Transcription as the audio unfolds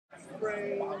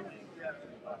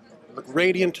Look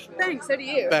radiant. Thanks, so do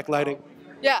you. Backlighting.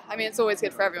 Yeah, I mean, it's always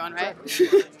good for everyone, right?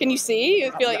 Can you see?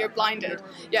 You feel like you're blinded.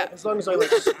 Yeah. As long as I like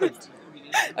squint.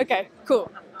 Okay,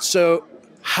 cool. So,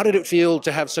 how did it feel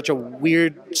to have such a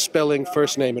weird spelling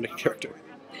first name in a character?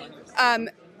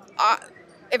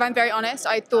 If I'm very honest,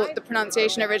 I thought the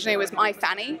pronunciation originally was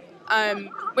Myfanwy,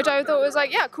 which I thought was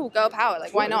like, yeah, cool, girl power.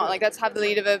 Like, why not? Like, let's have the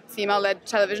lead of a female-led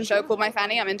television show called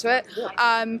Myfanwy. I'm into it.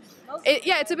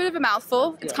 Yeah, it's a bit of a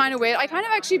mouthful. It's kind of weird. I kind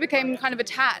of actually became kind of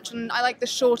attached, and I like the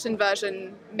shortened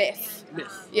version, Myth.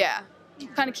 Myth. Yeah,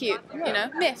 kind of cute, you know?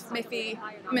 Mythy.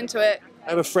 I'm into it. I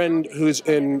have a friend who's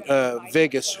in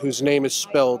Vegas whose name is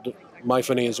spelled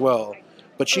Myfanwy as well,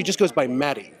 but she just goes by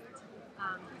Maddie.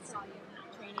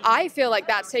 I feel like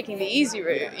that's taking the easy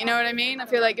route, you know what I mean? I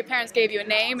feel like your parents gave you a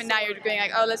name and now you're being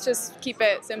like, oh, let's just keep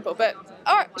it simple. But,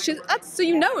 oh, so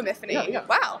you know Myfanwy? Yeah.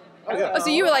 Wow. Oh, yeah. Oh, so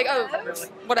you were like, oh,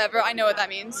 whatever, I know what that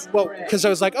means. Well, because I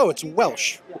was like, oh, it's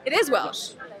Welsh. It is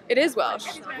Welsh. It is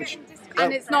Welsh.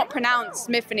 And it's not pronounced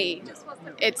Myfanwy.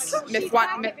 It's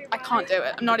I can't do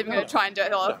it. I'm not even going to try and do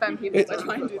it. I'll offend people if I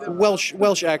try and do them.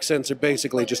 Welsh accents are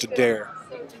basically just a dare.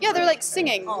 Yeah, they're like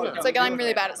singing. It's like, I'm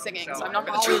really bad at singing, so I'm not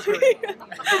going to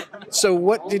try. So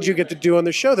what did you get to do on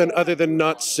the show then, other than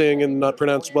not sing and not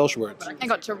pronounce Welsh words? I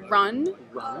got to run.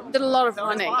 Did a lot of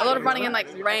running in like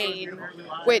rain,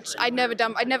 which I'd never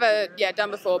done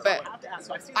before. But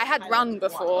I had run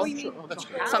before,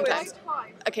 sometimes,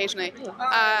 occasionally.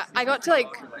 I got to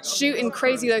like shoot in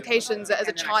crazy locations that as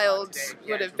a child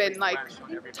would have been like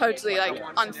totally like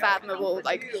unfathomable.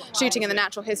 Like shooting in the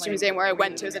Natural History Museum where I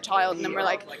went to as a child, and then we're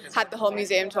like had the whole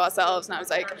museum to ourselves, and I was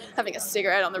like having a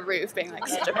cigarette on the roof, being like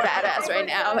such a badass right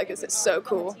now. Like it's so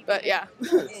cool. But yeah.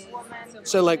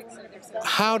 So like,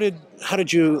 how did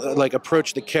you like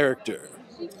approach the character?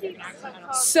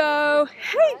 So,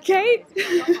 hey Kate.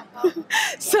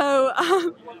 So,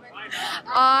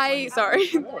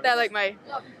 they're like my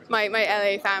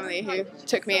LA family who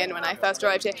took me in when I first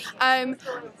arrived here.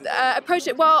 Approached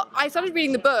it, well, I started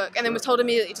reading the book and then was told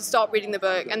immediately to stop reading the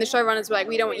book, and the showrunners were like,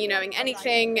 we don't want you knowing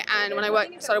anything. And when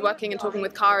I started working and talking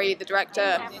with Kari, the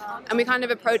director, and we kind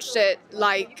of approached it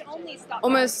like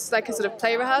almost like a sort of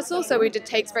play rehearsal, so we did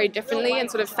takes very differently and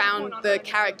sort of found the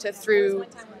character through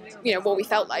what we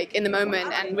felt like in the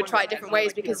moment, and would try it different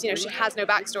ways because, she has no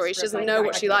backstory. She doesn't know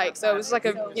what she likes. So it was like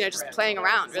just playing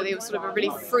around, really. It was sort of a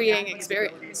really freeing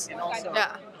experience.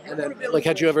 Yeah. And then, like,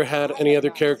 had you ever had any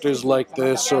other characters like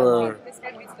this, or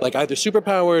like either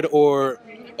superpowered or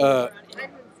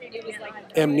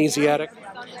amnesiac?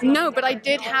 No, but I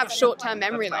did have short-term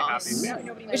memory loss,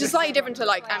 which is slightly different to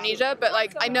like amnesia. But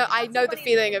like I know the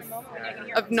feeling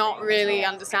of not really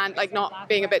understand, like not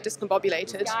being a bit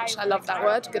discombobulated. Which I love that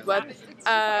word. Good word.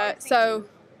 So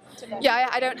yeah,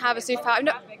 I don't have a superpower.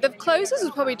 No, the closest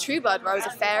was probably True Blood, where I was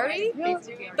a fairy.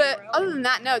 But other than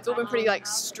that, no, it's all been pretty like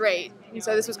straight. And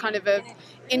so this was kind of a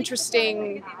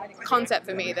interesting concept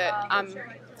for me that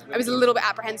I was a little bit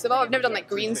apprehensive of. I've never done like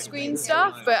green screen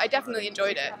stuff, but I definitely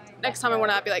enjoyed it. Next time I want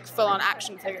to be like full-on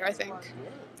action figure, I think.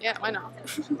 Yeah, why not?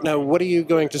 Now, what are you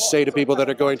going to say to people that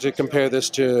are going to compare this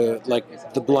to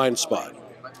like The Blind Spot?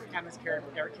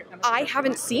 I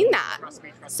haven't seen that,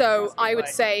 so I would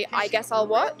say I guess I'll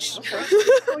watch.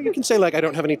 Well, you can say like, I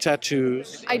don't have any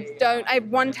tattoos. I have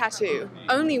one tattoo,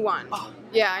 only one.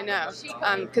 Yeah, I know,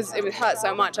 because it would hurt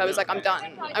so much. I was like, I'm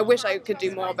done. I wish I could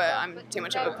do more, but I'm too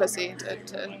much of a pussy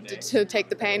to take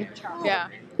the pain. Yeah.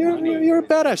 You're a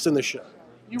badass in this show.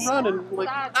 You run and like.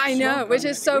 I know, which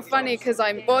is so funny because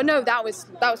that was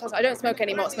I don't smoke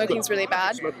anymore. Smoking's really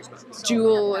bad.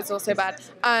 Juul is also bad.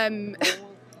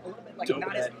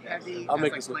 I'll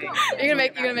make this look good. You're gonna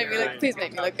make me look. Please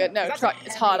make me look good. No, try.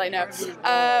 It's hard. I know.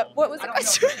 What was the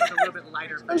question?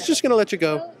 I was just gonna let you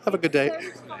go. Have a good day.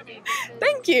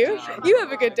 Thank you. You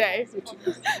have a good day.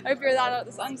 I hope you're out of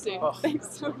the sun soon.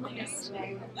 Thanks so much.